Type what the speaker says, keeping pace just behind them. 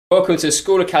Welcome to the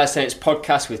School of Calisthenics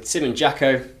podcast with Tim and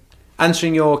Jacko.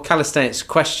 Answering your calisthenics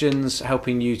questions,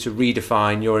 helping you to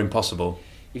redefine your impossible.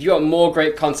 If you want more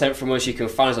great content from us, you can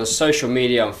find us on social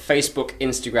media on Facebook,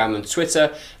 Instagram and Twitter.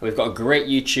 And we've got a great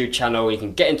YouTube channel where you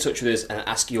can get in touch with us and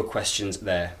ask your questions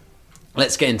there.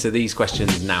 Let's get into these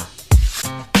questions now.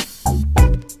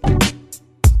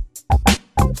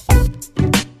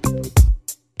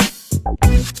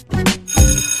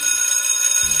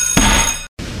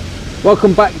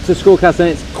 Welcome back to School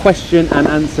Calisthenics question and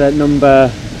answer number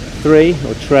 3,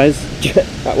 or tres.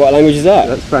 What language is that?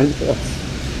 That's French.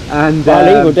 And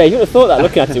bilingual day. You wouldn't have thought that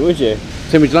looking at it, would you?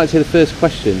 Tim, would you like to hear the first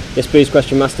question? Yes, please,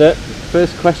 question master. The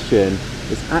first question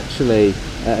is actually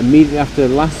immediately after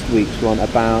last week's one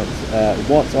about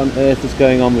what on earth is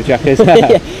going on with Jacko's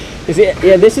hair.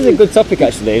 Yeah, this is a good topic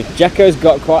actually. Jacko's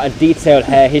got quite a detailed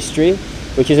hair history,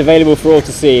 which is available for all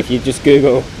to see if you just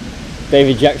Google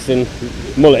David Jackson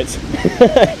mullet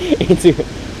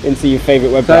into your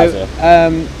favourite web browser.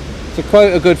 To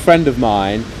quote a good friend of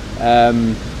mine,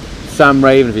 Sam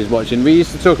Raven, if he's watching, we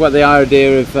used to talk about the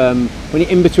idea of when you're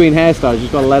in between hairstyles,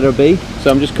 you've got to let her be.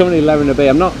 So I'm just currently letting her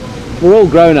be. We're all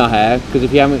growing our hair because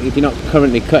if you're not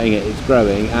currently cutting it, it's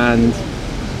growing. And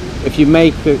if you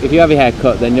have your hair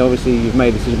cut, then obviously you've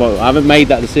made a decision. Well, I haven't made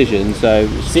that decision, so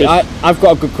see, I've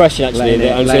got a good question actually.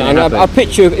 I'll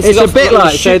picture it's a bit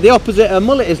like the opposite. A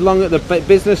mullet is long at the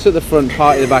business at the front,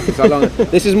 part at the back. It's like long.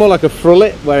 This is more like a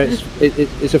frullet, where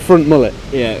it's a front mullet.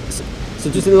 Yeah. So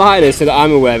just enlighten us so that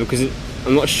I'm aware, because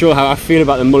I'm not sure how I feel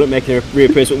about the mullet making a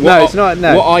reappearance. But No, it's not.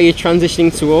 No. What are you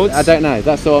transitioning towards? I don't know.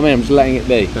 That's what I mean. I'm just letting it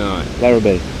be. All right. Let her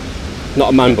be. Not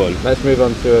a man bun. Let's move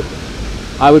on to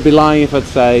I would be lying if I'd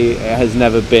say it has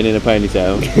never been in a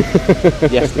ponytail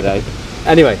yesterday.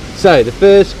 Anyway, so the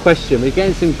first question, we're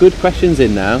getting some good questions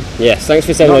in now. Yes, thanks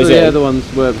for sending those in. The other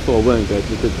ones were before weren't good,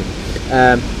 so good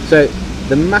thing. So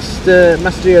the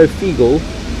Masterio Fiegel,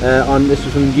 this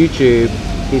was from YouTube,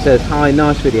 he says, hi,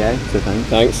 nice video, so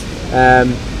thanks.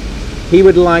 He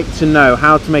would like to know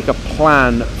how to make a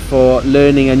plan for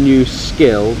learning a new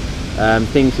skill,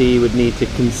 things he would need to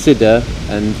consider,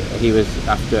 and he was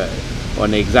after...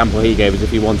 An example he gave is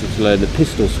if he wanted to learn the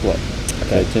pistol squat.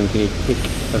 Okay, Tim, can you kick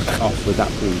us off with that,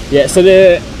 please? Yeah, so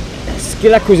the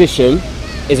skill acquisition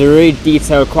is a really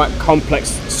detailed, quite complex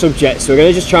subject. So we're going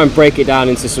to just try and break it down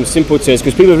into some simple terms,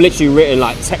 because people have literally written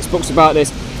like textbooks about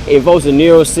this. It involves a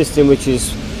neural system, which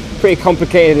is pretty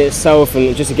complicated in itself,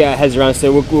 and just to get our heads around.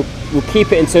 So we'll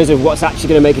keep it in terms of what's actually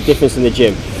going to make a difference in the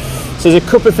gym. So there's a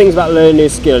couple of things about learning a new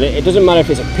skill. It doesn't matter if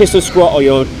it's a pistol squat, or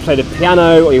you play the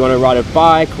piano, or you want to ride a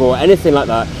bike, or anything like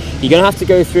that. You're going to have to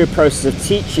go through a process of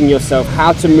teaching yourself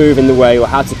how to move in the way, or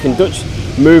how to conduct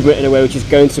movement in a way which is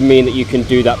going to mean that you can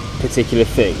do that particular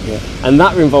thing. Yeah. And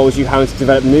that involves you having to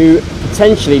develop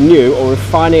potentially new or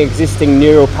refining existing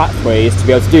neural pathways to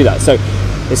be able to do that. So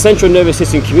the central nervous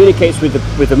system communicates with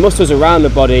the muscles around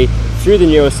the body through the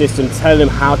neural system, telling them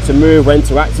how to move, when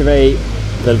to activate,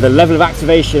 the level of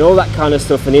activation, all that kind of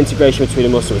stuff, and the integration between the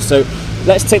muscles. So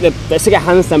let's take a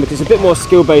handstand, because it's a bit more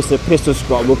skill based than a pistol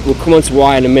squat. We'll come on to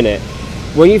why in a minute.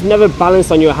 When you've never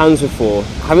balanced on your hands before,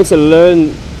 having to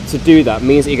learn to do that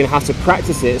means that you're going to have to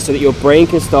practice it so that your brain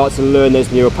can start to learn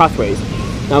those neural pathways.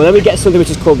 Now then we get something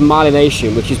which is called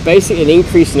myelination, which is basically an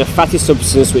increase in a fatty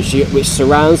substance which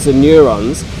surrounds the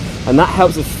neurons, and that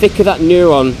helps. The thicker that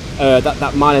neuron,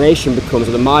 that myelination becomes,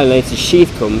 or the myelinated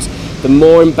sheath comes, the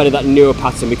more embedded that neural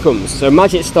pattern becomes. So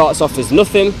imagine it starts off as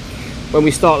nothing. When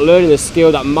we start learning the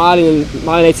skill, that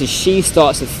myelinated sheath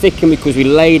starts to thicken because we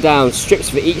lay down strips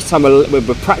for each time we're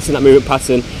practicing that movement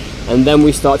pattern, and then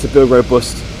we start to build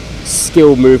robust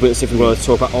skill movements, if we want to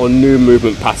talk about, or new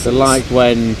movement patterns. So like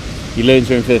when you learn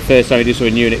something for the first time, you do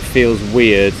something new and it feels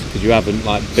weird because you haven't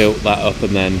built that up,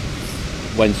 and then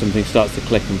when something starts to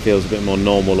click and feels a bit more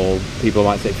normal, or people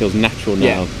might say it feels natural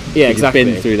now. Yeah, exactly.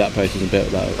 You've been through that process and built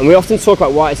that up. And we often talk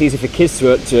about why it's easy for kids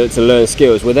to learn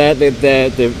skills. Well,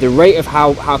 the rate of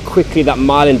how quickly that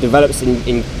myelin develops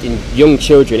in young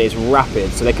children is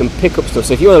rapid, so they can pick up stuff.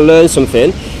 So if you want to learn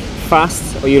something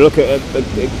fast, or you look at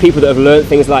people that have learned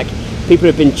things like people who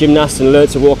have been gymnasts and learned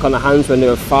to walk on their hands when they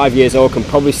were 5 years old can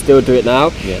probably still do it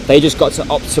now. Yeah. They just got to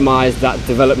optimize that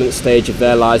development stage of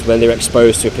their lives when they're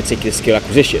exposed to a particular skill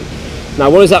acquisition. Now,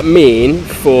 what does that mean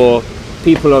for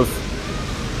people of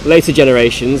later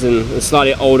generations and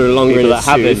slightly older and longer people in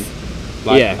the tooth?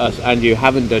 Us, and you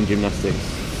haven't done gymnastics.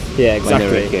 Yeah, exactly.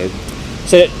 When they were a kid.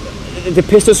 So the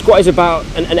pistol squat is about,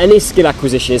 and any skill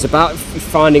acquisition is about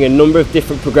finding a number of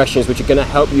different progressions which are going to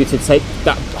help you to take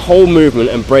that whole movement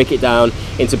and break it down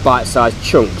into bite-sized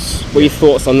chunks. What are your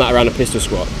thoughts on that around a pistol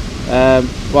squat?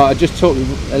 Well, I just talked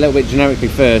a little bit generically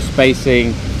first,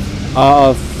 basing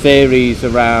our theories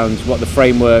around what the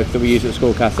framework that we use at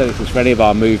School Calisthenics is for any of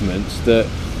our movements, that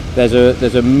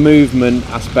there's a movement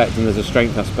aspect and there's a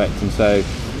strength aspect. And so,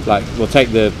 like, we'll take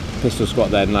the pistol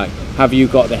squat then. Like, have you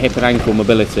got the hip and ankle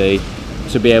mobility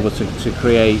to be able to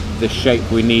create the shape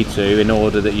we need to, in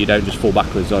order that you don't just fall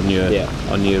backwards on your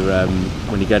when you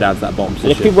go down to that bottom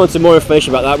position. And if people want some more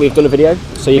information about that, we've done a video,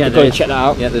 so you can go and check that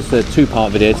out. Yeah, there's a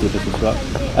 2-part video to the pistol squat.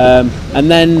 And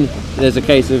then there's a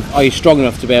case of, are you strong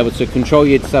enough to be able to control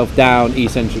yourself down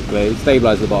eccentrically,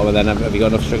 stabilise the bottom, and then have you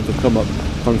got enough strength to come up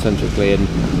concentrically? And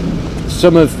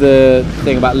some of the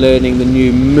thing about learning the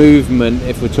new movement,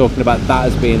 if we're talking about that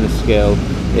as being the skill,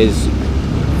 is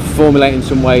formulating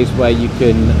some ways where you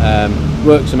can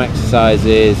work some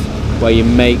exercises where you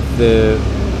make the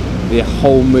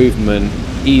whole movement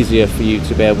easier for you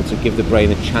to be able to give the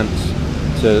brain a chance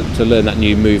to learn that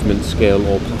new movement skill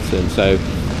or pattern. So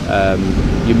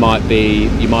you might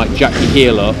jack your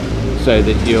heel up so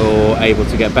that you're able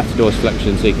to get better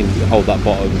dorsiflexion, so you can hold that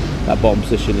bottom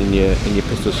position in your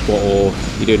pistol squat, or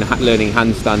you're doing learning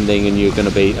handstanding and you're going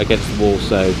to be against the wall,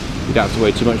 so you don't have to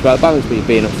worry too much about the balance, but you're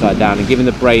being upside down and giving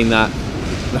the brain the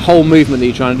whole movement that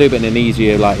you're trying to do, but in an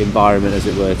easier environment, as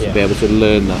it were, to be able to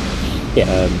learn that.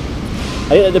 I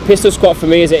think that the pistol squat for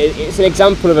me it's an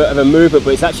example of a movement,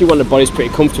 but it's actually one the body's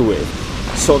pretty comfortable with.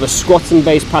 Sort of a squatting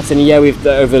based pattern. We've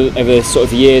over sort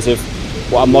of years of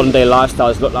what our modern day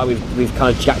lifestyles look like, we've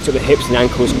kind of jacked up the hips and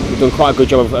ankles. We've done quite a good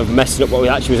job of messing up what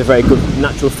actually was a very good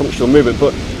natural functional movement,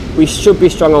 but we should be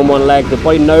strong on one leg. The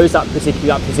body knows that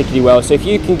particularly well, so if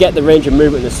you can get the range of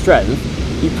movement and the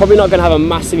strength, you're probably not going to have a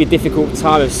massively difficult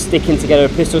time of sticking together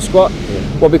a pistol squat.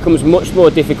 What becomes much more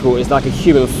difficult is like a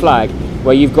human flag,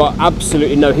 where you've got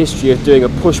absolutely no history of doing a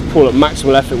push-pull at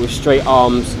maximal effort with straight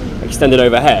arms extended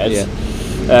overhead.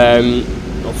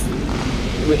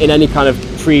 In any kind of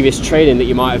previous training that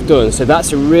you might have done. So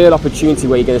that's a real opportunity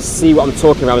where you're going to see what I'm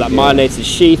talking about with that myelinated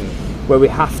sheath, where we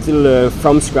have to learn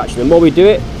from scratch. And the more we do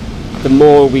it, the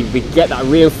more we get that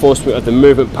reinforcement of the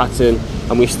movement pattern,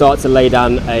 and we start to lay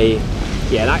down a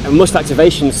muscle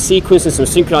activation sequence and some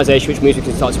synchronization, which means we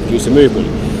can start to produce a movement.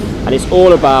 And it's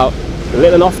all about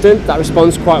little and often. That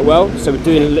responds quite well. So we're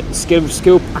doing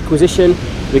skill acquisition.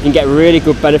 We can get really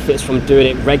good benefits from doing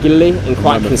it regularly and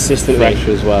quite consistently. Fresh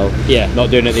as well. Not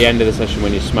doing it at the end of the session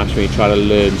when you smash, when you try to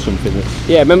learn something.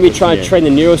 Remember, we try and train the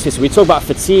neural system. We talk about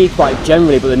fatigue quite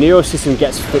generally, but the neural system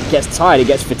gets tired, it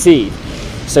gets fatigued.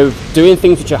 So doing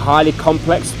things which are highly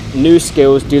complex, new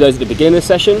skills, do those at the beginning of the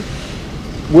session.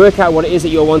 Work out what it is that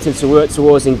you're wanting to work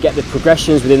towards and get the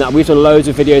progressions within that. We've done loads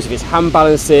of videos if it's hand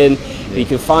balancing. You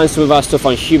can find some of our stuff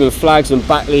on human flags and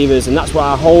back levers, and that's what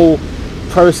our whole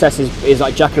process is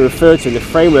like Jackie referred to. The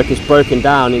framework is broken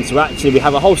down into, actually we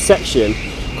have a whole section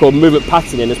called movement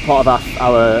patterning as part of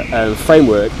our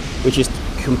framework, which is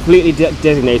completely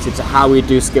designated to how we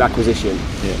do skill acquisition.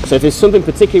 So if there's something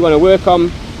particularly you want to work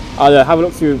on, either have a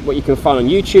look through what you can find on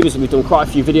YouTube, as we've done quite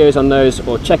a few videos on those,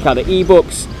 or check out the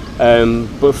ebooks.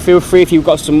 But feel free, if you've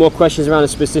got some more questions around a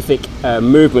specific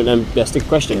movement, and stick a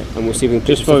question, and we'll see if we can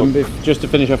just to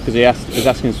finish off, because he was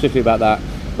asking specifically about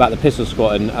the pistol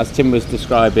squat, and as Tim was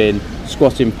describing,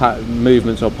 squatting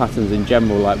movements or patterns in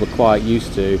general, like we're quite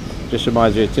used to, just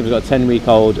reminds me, Tim's got a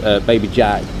 10-week-old baby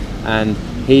Jack, and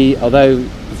he, although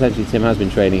potentially Tim has been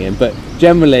training him, but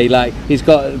generally, like, he's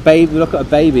got a baby. Look at a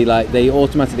baby, like, they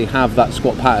automatically have that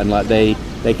squat pattern, like they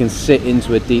can sit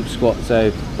into a deep squat.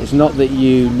 So it's not that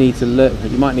you need to learn,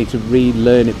 you might need to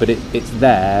relearn it, but it's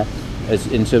there as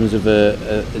in terms of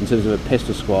a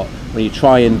pistol squat. When you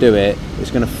try and do it, it's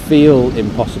going to feel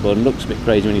impossible and looks a bit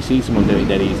crazy when you see someone doing it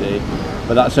dead easy,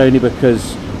 but that's only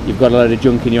because you've got a load of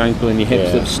junk in your ankle and your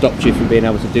hips that have stopped you from being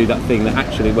able to do that thing that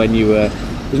actually, when you were,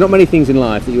 there's not many things in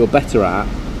life that you're better at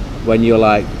when you're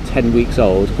like 10 weeks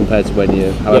old compared to when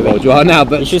you're however old you are now,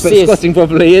 but squatting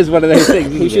probably is one of those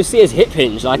things. You should see his hip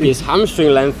hinge, like his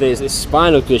hamstring length, his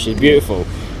spinal position is beautiful.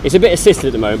 It's a bit assisted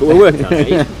at the moment, but we're working on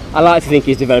it. I like to think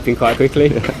he's developing quite quickly.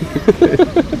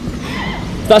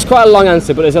 That's quite a long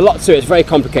answer, but there's a lot to it. It's very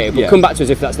complicated, but come back to us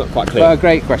if that's not quite clear. Well,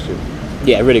 great question.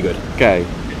 Yeah, really good. Okay,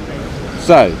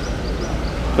 so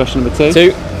question number 2.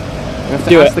 You have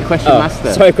to ask the question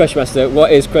master. Sorry, question master.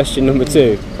 What is question number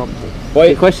 2?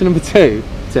 Question number 2,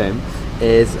 Tim,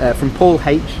 is from Paul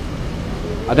H.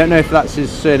 I don't know if that's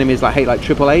his surname is like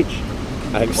Triple H,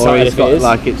 or it's got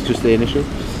like it's just the initial.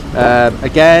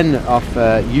 Again, off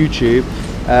YouTube.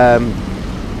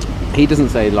 He doesn't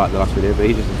say like the last video, but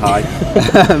he just says hi.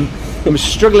 I'm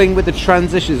struggling with the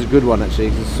transition. Is a good one actually,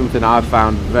 because it's something I've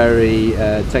found very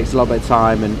takes a lot of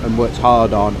time and works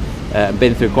hard on.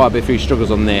 been through quite a few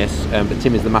struggles on this, but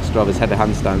Tim is the master of his header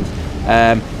handstands.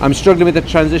 I'm struggling with the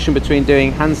transition between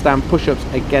doing handstand push-ups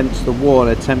against the wall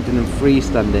and attempting them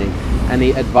freestanding.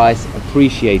 Any advice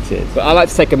appreciated? But I like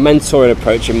to take a mentoring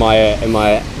approach in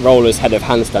my role as head of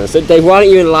handstands. So Dave, why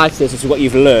don't you enlighten us as to what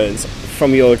you've learned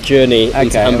from your journey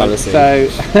into hand balancing? So,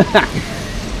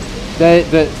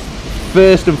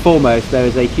 first and foremost, there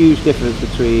is a huge difference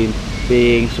between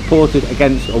being supported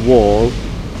against a wall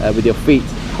with your feet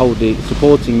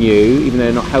supporting you, even though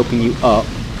they're not helping you up,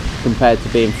 compared to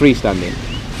being freestanding.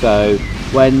 So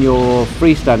when you're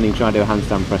freestanding trying to do a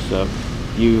handstand press up,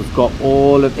 you've got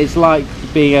it's like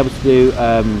being able to do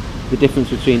the difference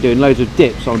between doing loads of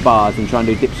dips on bars and trying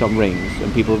to do dips on rings,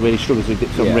 and people really struggle to do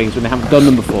dips on rings when they haven't done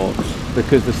them before,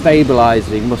 because the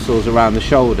stabilizing muscles around the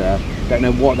shoulder don't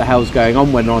know what the hell's going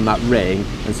on when they're on that ring,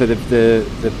 and so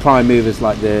the prime movers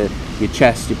like your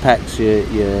chest, your pecs,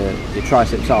 your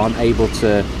triceps aren't able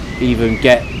to even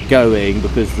get going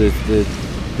because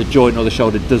the joint or the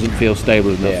shoulder doesn't feel stable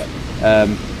enough.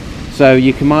 So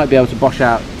you might be able to bosh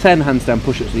out 10 handstand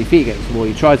push-ups with your feet against the wall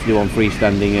you try to do on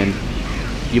freestanding, and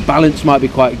your balance might be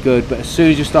quite good, but as soon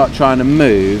as you start trying to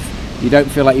move, you don't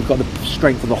feel like you've got the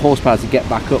strength or the horsepower to get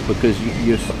back up, because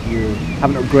you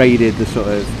haven't upgraded the sort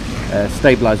of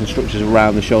stabilising structures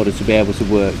around the shoulder to be able to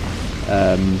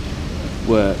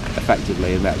work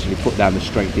effectively and actually put down the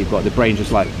strength you've got. The brain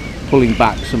just like pulling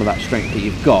back some of that strength that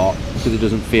you've got because it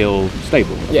doesn't feel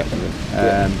stable.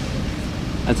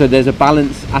 And so there's a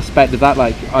balance aspect of that.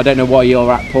 Like, I don't know what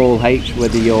you're at, Paul H,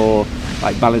 whether you're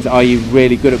like balance, are you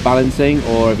really good at balancing,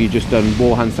 or have you just done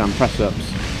wall handstand press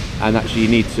ups and actually you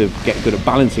need to get good at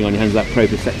balancing on your hands, that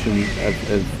proprioception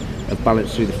of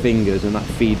balance through the fingers and that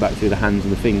feedback through the hands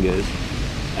and the fingers,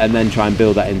 and then try and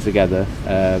build that in together,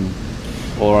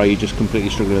 or are you just completely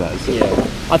struggling with that?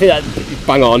 I think that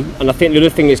bang on, and I think the other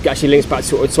thing is actually links back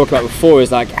to what we were talking about before,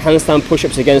 is like handstand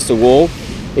push-ups against the wall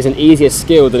is an easier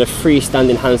skill than a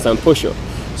freestanding handstand push-up.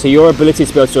 So your ability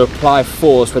to be able to apply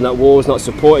force when that wall is not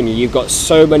supporting you, you've got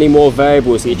so many more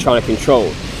variables that you're trying to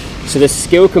control. So the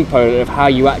skill component of how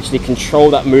you actually control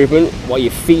that movement, what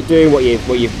your feet doing,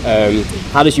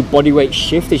 how does your body weight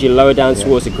shift as you lower down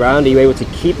towards the ground? Are you able to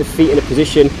keep the feet in a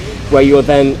position where you're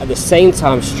then at the same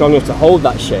time strong enough to hold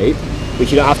that shape,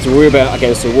 which you don't have to worry about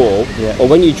against the wall? Or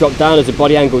when you drop down, does the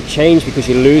body angle change because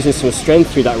you're losing some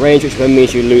strength through that range, which then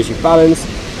means you lose your balance?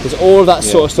 There's all of that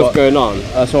sort of stuff going on.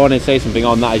 So I want to say something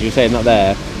on that, as you're saying that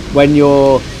there.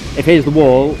 If here's the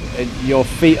wall, your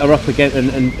feet are up against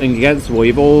and against the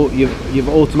wall, you've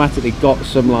automatically got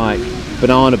some like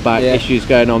banana back issues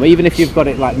going on, even if you've got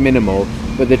it like minimal.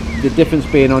 But the difference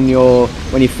being when you're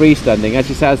freestanding,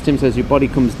 as Tim says, your body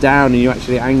comes down and you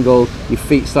actually angle your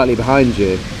feet slightly behind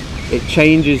you. It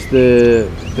changes the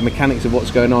mechanics of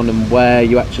what's going on and where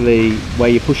you're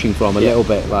pushing from a little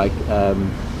bit, like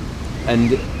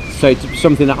and so it's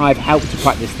something that I've helped to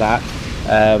practice that.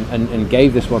 And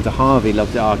gave this one to Harvey,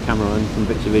 loved it, our cameraman from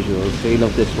Victor Visuals, so he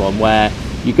loved this one, where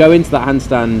you go into that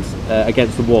handstand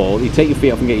against the wall, you take your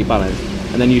feet off and get your balance,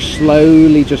 and then you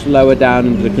slowly just lower down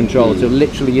into the control, so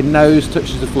literally your nose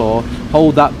touches the floor,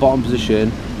 hold that bottom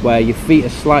position where your feet are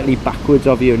slightly backwards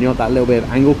of you and you want that little bit of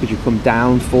angle because you come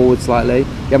down forward slightly.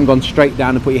 You haven't gone straight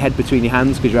down and put your head between your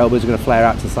hands because your elbows are going to flare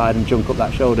out to the side and junk up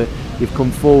that shoulder. You've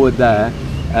come forward there.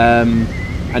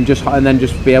 And then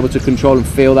just be able to control and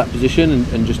feel that position,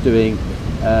 and just doing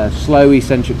slow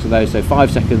eccentrics of those, so 5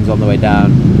 seconds on the way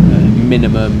down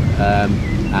minimum,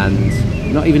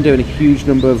 and not even doing a huge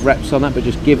number of reps on that, but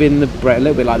just giving the brain, a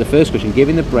little bit like the first question,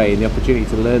 giving the brain the opportunity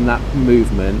to learn that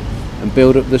movement and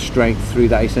build up the strength through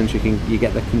that eccentric, and you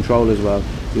get the control as well.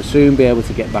 You'll soon be able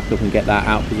to get back up and get that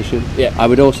out position. I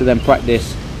would also then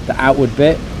practice the outward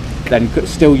bit, then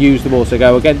still use the wall, so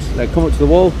go against, come up to the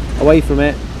wall, away from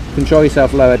it, control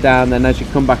yourself lower down, then as you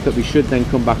come back up, you should then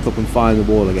come back up and find the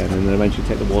wall again, and then eventually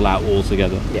take the wall out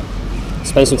altogether.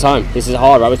 Spend some time. This is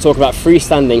hard, right? We're talking about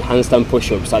freestanding handstand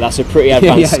push-ups. Like, that's a pretty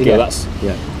advanced skill. That's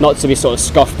not to be sort of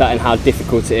scoffed at in how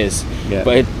difficult it is.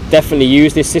 But definitely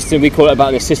use this system. We call it about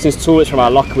an assistance tool. It's from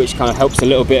our locker, which kind of helps a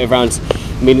little bit around,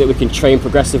 meaning that we can train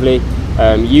progressively.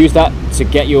 Use that to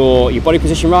get your body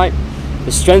position right.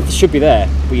 The strength should be there,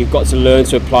 but you've got to learn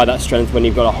to apply that strength when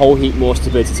you've got a whole heap more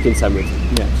stability to contend with.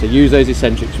 So use those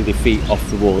eccentrics with your feet off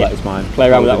the wall. That is mine. Play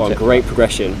around with that one. Great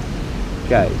progression.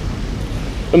 Okay.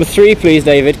 Number 3, please,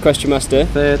 David, question master.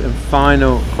 Third and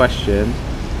final question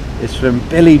is from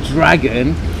Billy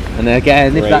Dragon, and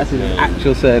again, if that's his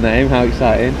actual surname, how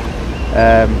exciting!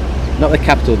 Not the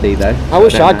capital D though. I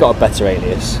wish I'd got a better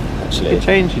alias. Actually, you could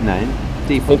change your name.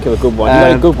 Think of a good one.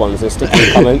 You know good ones and stick in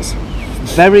the comments.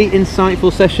 Very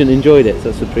insightful session, enjoyed it. So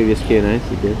that's the previous Q&A,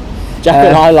 so good. Jack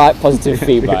and I like positive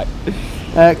feedback.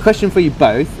 Question for you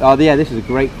both. Oh yeah, this is a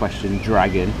great question,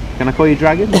 Dragon. Can I call you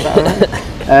Dragon? Is that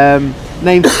alright?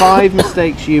 Name 5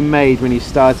 mistakes you made when you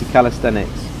started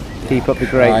calisthenics. Keep up the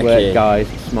great work, guys.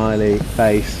 Smiley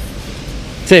face.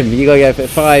 Tim, you gotta go for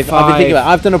 5. I've been thinking about.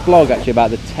 I've done a blog actually about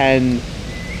the 10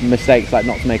 mistakes like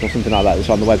not to make or something like that. It's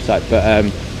on the website,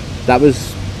 but that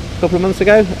was a couple of months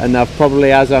ago, and I've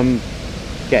probably, as I'm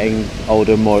getting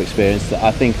older and more experienced,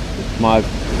 I think my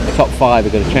top 5 are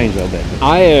going to change a little bit.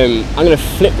 I'm going to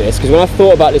flip this, because when I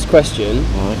thought about this question,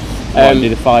 do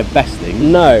the 5 best things.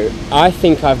 No, I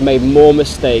think I've made more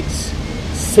mistakes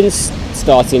since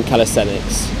starting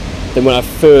calisthenics than when I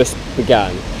first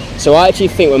began. So I actually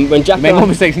think when Jack you made more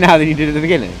mistakes now than you did at the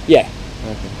beginning. Yeah.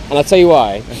 Okay. And I'll tell you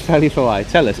why. I'll tell you why.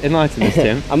 Tell us. Enlighten us,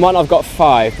 Tim. I might not have got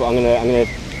 5, but I'm gonna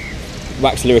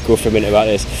wax lyrical for a minute about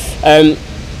this.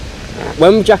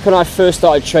 When Jack and I first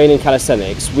started training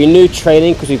calisthenics, we knew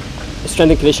training because we were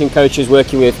strength and conditioning coaches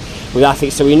working with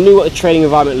athletes, so we knew what the training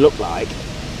environment looked like.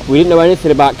 We didn't know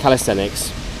anything about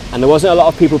calisthenics, and there wasn't a lot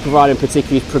of people providing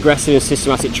particularly progressive and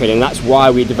systematic training. That's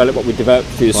why we developed what we developed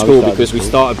through the school, because we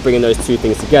started bringing those two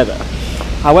things together.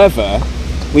 However,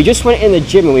 we just went in the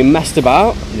gym and we messed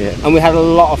about, and we had a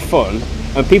lot of fun.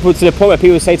 And people, to the point where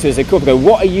people would say to us, they go,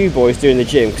 "What are you boys doing in the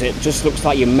gym? Because it just looks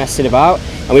like you're messing about."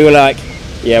 And we were like,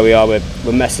 "Yeah, we are. We're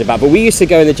messing about." But we used to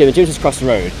go in the gym. The gym just across the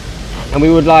road, and we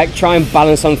would like try and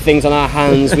balance on things on our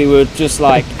hands. We would just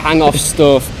like hang off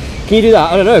stuff. Can you do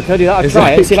that? I don't know. Can I do that? I'll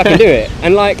try it. See if I can do it.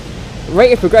 And like,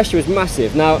 rate of progression was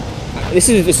massive. Now, this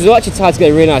is all actually tied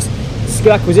together really nice.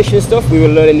 Skill acquisition stuff. We were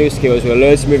learning new skills. We were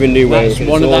learning to move in new ways. That's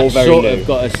one of that sort of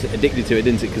got us addicted to it,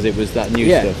 didn't it? Because it was that new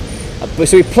stuff.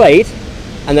 So we played,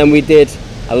 and then we did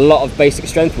a lot of basic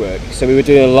strength work. So we were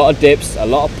doing a lot of dips, a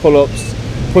lot of pull-ups,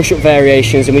 push-up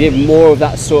variations, and we did more of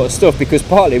that sort of stuff because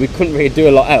partly we couldn't really do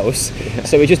a lot else.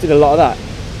 So we just did a lot of that.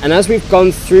 And as we've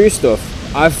gone through stuff,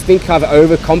 I think I've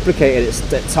overcomplicated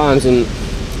it at times, and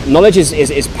knowledge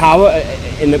is power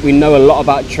in that we know a lot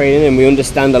about training and we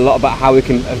understand a lot about how we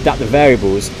can adapt the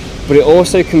variables, but it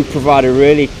also can provide a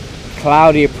really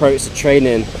cloudy approach to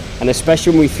training, and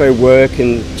especially when we throw work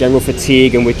and general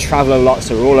fatigue and we travel a lot,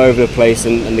 so we're all over the place,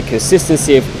 and the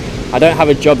consistency of, I don't have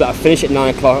a job that I finish at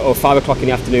 9 o'clock or 5 o'clock in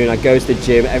the afternoon. I go to the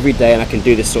gym every day and I can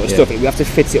do this sort of stuff. We have to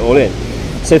fit it all in.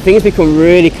 So things become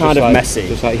really kind of messy.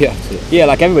 Just like you have to. Yeah,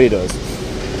 like everybody does.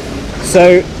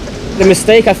 So the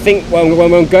mistake I think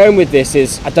when I'm going with this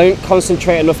is I don't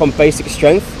concentrate enough on basic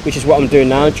strength, which is what I'm doing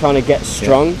now. I'm trying to get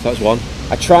strong. So that's one.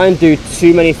 I try and do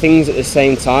too many things at the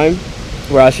same time,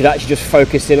 where I should actually just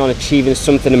focus in on achieving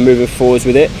something and moving forwards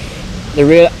with it.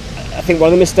 I think one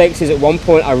of the mistakes is at one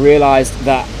point I realised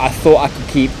that I thought I could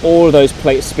keep all of those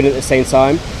plates spinning at the same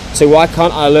time. So why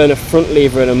can't I learn a front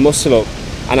lever and a muscle up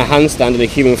and a handstand and a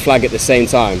human flag at the same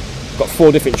time? I've got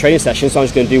 4 different training sessions, so I'm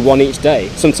just going to do one each day,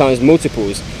 sometimes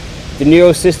multiples. The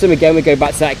neural system, again, we go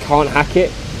back to that, can't hack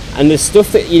it. And the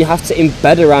stuff that you have to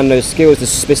embed around those skills, the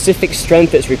specific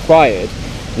strength that's required,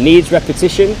 needs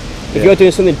repetition. If you're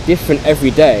doing something different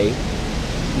every day,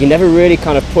 you're never really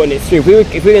kind of putting it through. If we were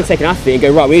going to take an athlete and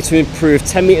go, right, we need to improve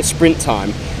 10-meter sprint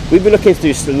time, we'd be looking to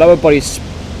do lower body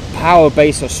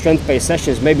power-based or strength-based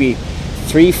sessions, maybe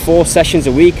 3-4 sessions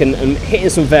a week, and hitting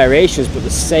some variations, but the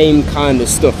same kind of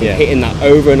stuff, and hitting that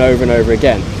over and over and over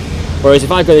again. Whereas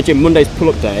if I go to the gym, Monday's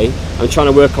pull-up day, I'm trying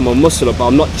to work on my muscle up, but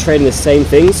I'm not training the same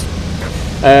things.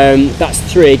 That's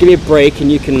 3. Give me a break and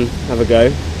you can have a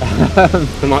go.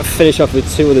 I might finish off with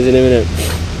 2 others in a minute.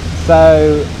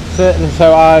 So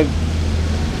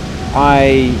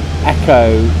I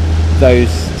echo those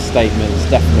statements,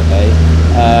 definitely.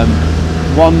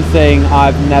 One thing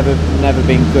I've never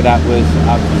been good at was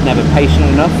I was never patient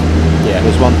enough.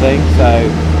 Was one thing. So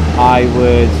I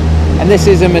would, and this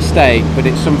is a mistake, but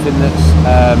it's something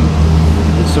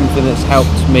that's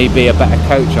helped me be a better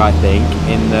coach, I think.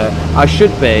 I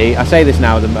say this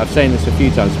now, I've saying this a few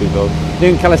times to people,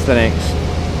 doing calisthenics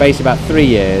based about 3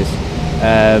 years,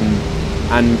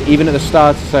 and even at the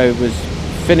start, so it was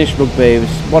finished rugby,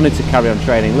 wanted to carry on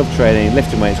training, loved training,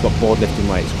 lifting weights, got bored lifting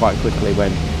weights quite quickly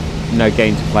when no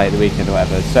game to play at the weekend or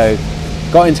whatever. So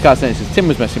got into calisthenics because Tim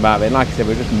was messing about with it, and like I said,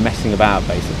 we were just messing about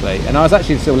basically. And I was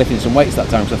actually still lifting some weights that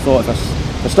time, because I thought if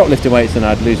I stopped lifting weights then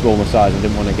I'd lose all my size and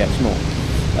didn't want to get small,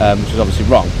 which was obviously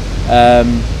wrong.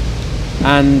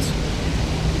 And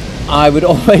I would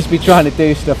always be trying to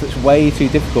do stuff that's way too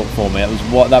difficult for me.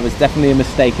 That was definitely a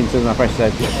mistake in terms of my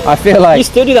pressure. So I feel like you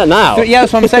still do that now. Yeah,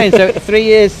 that's what I'm saying. So 3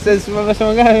 years,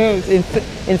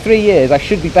 in 3 years, I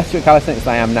should be better at calisthenics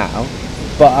than I am now.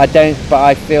 but I don't. But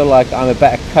I feel like I'm a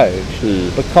better coach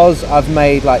because I've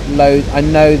made like loads. I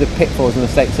know the pitfalls and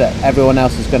mistakes that everyone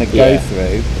else is going to go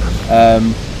through.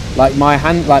 Like my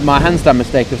handstand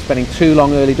mistake of spending too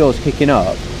long early doors kicking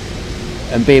up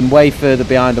and being way further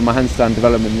behind on my handstand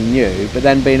development than you, but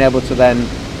then being able to then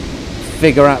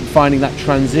figure out finding that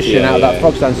transition out of that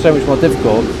frog stand so much more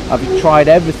difficult. I've tried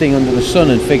everything under the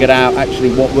sun and figured out actually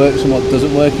what works and what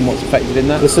doesn't work and what's effective in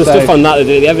that. There's some stuff on that,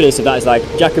 the evidence of that is like,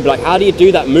 Jack would be like, how do you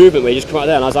do that movement where you just come out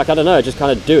there? And I was like, I don't know, just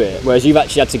kind of do it. Whereas you've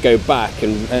actually had to go back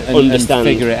and understand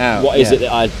and figure it out. What is it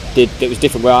that I did that was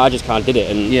different, where I just kind of did it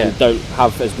and don't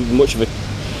have as much of a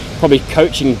probably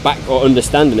coaching back or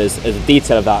understanding as the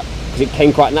detail of that, because it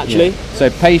came quite naturally. So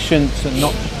patience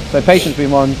being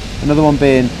one, another one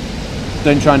being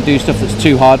don't try and do stuff that's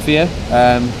too hard for you.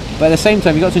 But at the same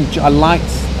time, you got to. I like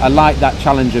that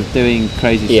challenge of doing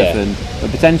crazy stuff,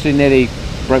 but potentially nearly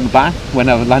broke my back when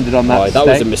I landed on that. That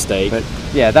was a mistake. But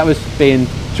yeah, that was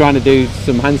trying to do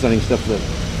some handstanding stuff that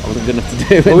I wasn't good enough to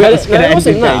do. Well, it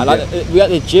wasn't that. Like, we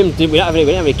at the gym, we didn't have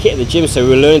any kit at the gym, so we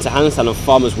were learning to handstand on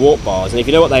farmers' walk bars. And if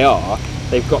you know what they are,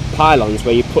 they've got pylons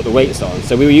where you put the weights on.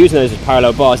 So we were using those as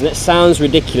parallel bars, and it sounds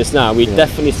ridiculous now. We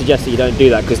definitely suggest that you don't do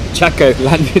that, because Chaco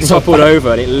toppled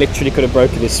over and it literally could have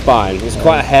broken his spine. It was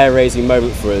quite a hair-raising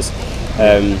moment for us.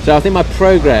 So I think my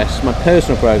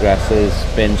personal progress has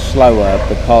been slower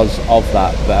because of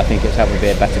that, but I think it's helped me be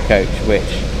a better coach, which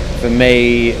for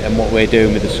me and what we're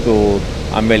doing with the school,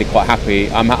 I'm really quite happy.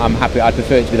 I'm happy. I'd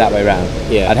prefer it to be that way around.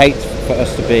 I'd hate for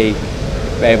us to be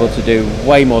able to do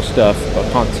way more stuff, but I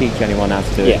can't teach anyone how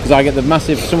to do it, because I get the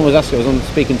massive. Someone was asking. I was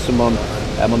speaking to someone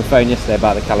on the phone yesterday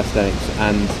about the calisthenics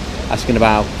and asking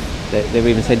about. They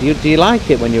even said, do you like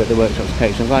it when you're at the workshops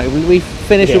coaching? I was like, we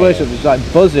finish the workshops, it's like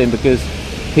buzzing, because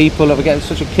people are getting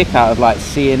such a kick out of like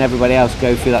seeing everybody else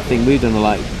go through that thing we've done, or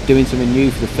like doing something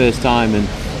new for the first time, and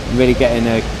really getting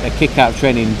a kick out of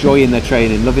training, enjoying their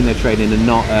training, loving their training, and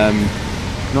not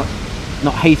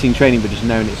hating training, but just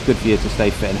knowing it's good for you to stay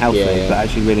fit and healthy, but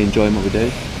actually really enjoying what we do.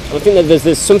 I think that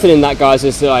there's something in that, guys.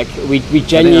 Is like we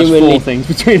genuinely. I think that's 4 things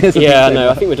between us.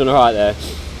 I think we've done all right there.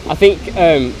 I think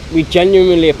we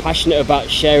genuinely are passionate about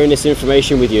sharing this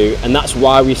information with you, and that's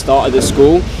why we started the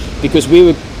school, because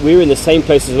we were in the same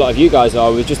place as a lot of you guys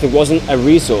are. There wasn't a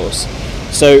resource.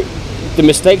 So the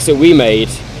mistakes that we made,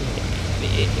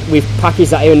 we've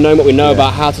packaged that in, knowing what we know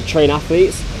about how to train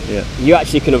athletes. You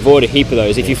actually can avoid a heap of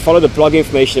those if you follow the blog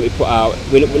information that we put out.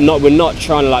 We're not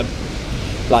trying to like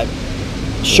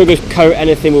sugarcoat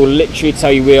anything. We'll literally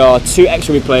tell you we are 2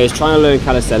 ex-rugby players trying to learn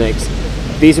calisthenics.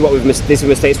 These are these are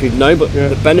mistakes we've known, but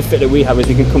the benefit that we have is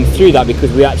we can come through that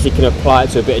because we actually can apply it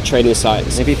to a bit of training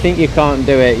science. If you think you can't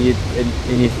do it,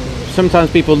 sometimes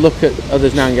people look at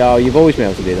others now and go, "Oh, you've always been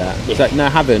able to do that." It's like, no, I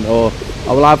haven't. Or,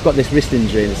 "Oh, well, I've got this wrist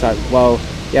injury." And it's like, well,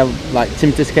 yeah, like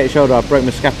Tim dislocated shoulder, I've broke my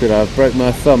scapula, I've broke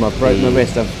my thumb, I've broke my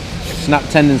wrist, I've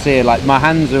snapped tendons here. Like, my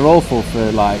hands are awful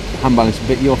for like hand balance,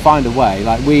 but you'll find a way.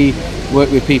 Like, we work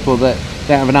with people that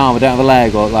don't have an arm or don't have a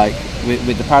leg, or like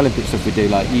with the Paralympic stuff we do,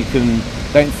 like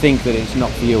don't think that it's not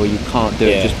for you or you can't do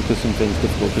it just because something's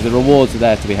difficult, because the rewards are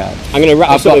there to be had. I'm going to wrap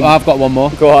I've got one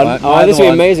more. Go on. Right, this would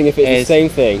be amazing if it's the same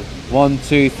thing. 1,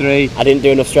 2, 3. I didn't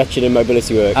do enough stretching and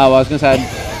mobility work. Oh, I was going to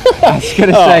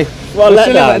say. Well,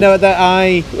 let that. No, that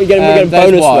we get a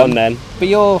bonus one then. But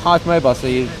you're hypermobile, so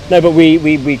you. No, but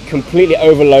we completely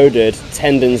overloaded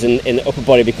tendons in the upper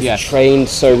body because we trained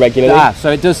so regularly.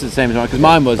 So it does the same as mine, because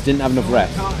mine didn't have enough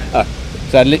rest.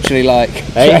 So I'd literally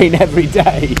train every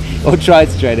day, or try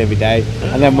to train every day,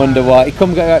 and then wonder why.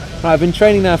 Right, I've been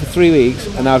training now for 3 weeks,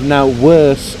 and I'm now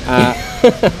worse at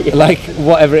like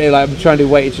whatever it is. Like, I'm trying to do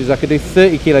weight inches. I could do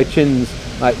 30 kilo chins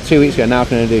like 2 weeks ago. Now I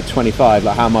can only do 25.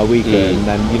 Like, how am I weaker? And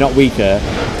then you're not weaker.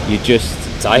 You're just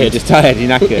tired. You're just tired.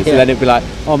 You're knackered. So then it'd be like,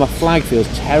 oh, my flag feels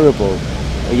terrible.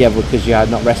 Yeah, because you had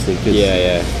not rested.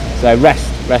 So rest,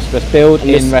 build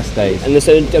in rest days. And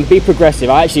be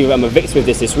progressive. I'm a victim of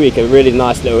this week, a really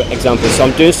nice little example. So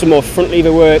I'm doing some more front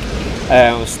lever work.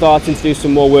 I'm starting to do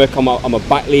some more work on my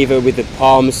back lever with the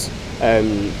palms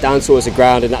down towards the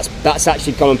ground, and that's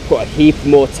actually gone and put a heap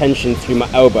more tension through my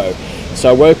elbow. So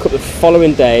I woke up the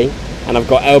following day and I've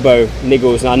got elbow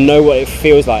niggles, and I know what it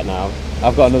feels like now.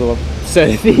 I've got another one.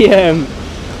 So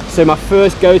so my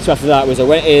first go-to after that was I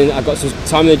went in, I got some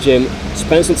time in the gym,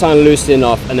 spent some time loosening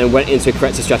off, and then went into a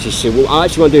corrective strategy. So I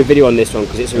actually want to do a video on this one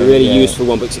because it's a really useful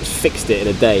one, because it's fixed it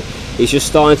in a day. It's just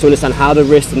starting to understand how the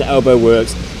wrist and the elbow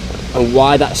works and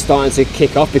why that's starting to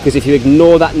kick off, because if you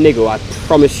ignore that niggle, I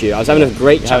promise you, I was having a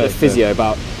great chat with physio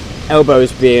about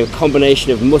elbows being a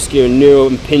combination of muscular and neural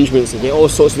impingements, and get all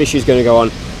sorts of issues going to go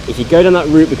on. If you go down that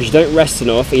route because you don't rest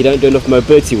enough and you don't do enough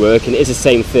mobility work, and it is the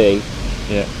same thing,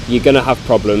 you're going to have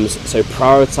problems. So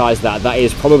prioritize that. That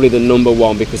is probably the number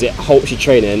one, because it halts your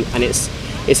training, and it's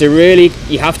a really,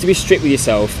 you have to be strict with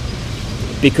yourself,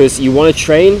 because you want to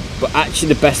train, but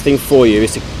actually the best thing for you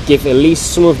is to give at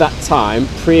least some of that time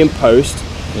pre and post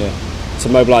to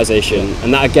mobilization,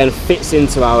 and that again fits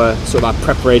into our sort of our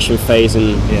preparation phase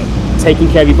and taking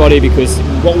care of your body, because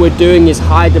what we're doing is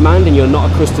high demand and you're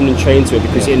not accustomed and trained to it,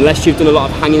 because unless you've done a lot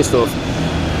of hanging stuff,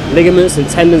 ligaments and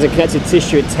tendons and connective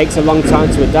tissue, it takes a long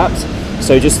time to adapt.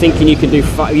 So just thinking you can do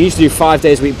you used to do 5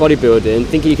 days a week bodybuilding,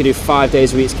 thinking you can do 5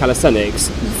 days a week calisthenics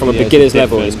from a beginner's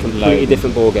level is completely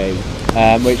different ball game.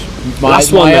 Which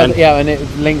last one then, and it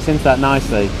links into that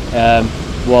nicely.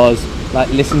 Was like,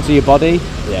 listen to your body.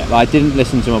 Like, I didn't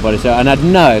listen to my body, so, and I'd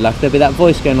know, like, there'd be that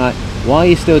voice going like, why are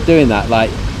you still doing that?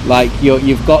 Like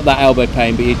you've got that elbow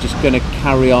pain, but you're just going to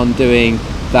carry on doing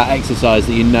that exercise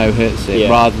that you know hurts it,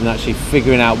 rather than actually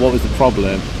figuring out what was the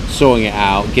problem, sorting it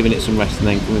out, giving it some rest, and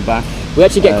then coming back. We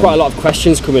actually get quite a lot of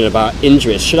questions coming about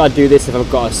injuries. Should I do this if I've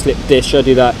got a slip disc? Should I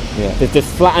do that? The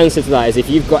flat answer to that is, if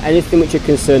you've got anything which you're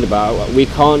concerned about, we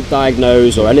can't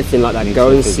diagnose or anything like that,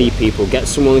 go and see people, get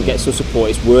someone, get some support.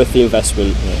 It's worth the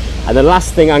investment. And the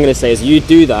last thing I'm going to say is, you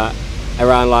do that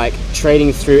around like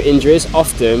training through injuries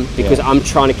often, because I'm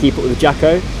trying to keep up with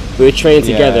Jacko. We're training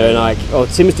together and like, oh,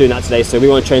 Tim's doing that today, so we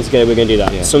want to train together, we're going to do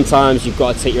that. Sometimes you've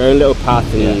got to take your own little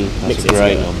path and mix it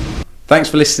together. Thanks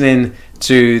for listening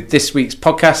to this week's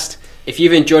podcast. If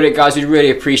you've enjoyed it, guys, we'd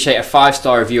really appreciate a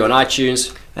 5-star review on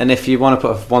iTunes. And if you want to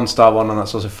put a 1-star one on,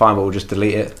 that's also fine, but we'll just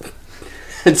delete it.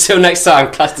 Until next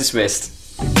time, class dismissed.